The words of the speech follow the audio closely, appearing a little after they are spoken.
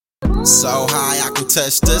So high I can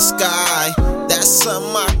touch the sky, that's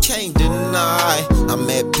something I can't deny. I'm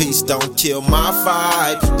at peace, don't kill my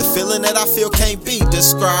vibe. The feeling that I feel can't be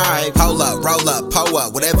described. Hold up, roll up, pull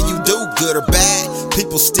up, whatever you do, good or bad,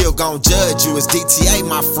 people still gon' judge you. It's DTA,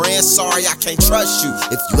 my friend, sorry I can't trust you.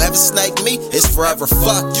 If you ever snake me, it's forever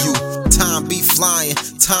fuck you. Time be flying,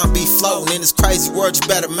 time be floating. In this crazy world, you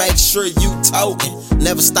better make sure you toting.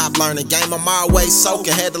 Never stop learning, game I'm always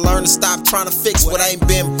soaking. Had to learn to stop trying to fix what ain't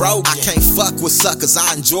been broken. I can't fuck with suckers,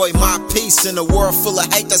 I enjoy my peace. In a world full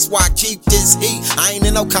of hate, that's why I keep this heat. I ain't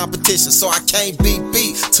in no competition, so I can't be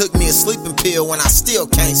beat. Took me a sleeping pill when I still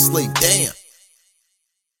can't sleep, damn.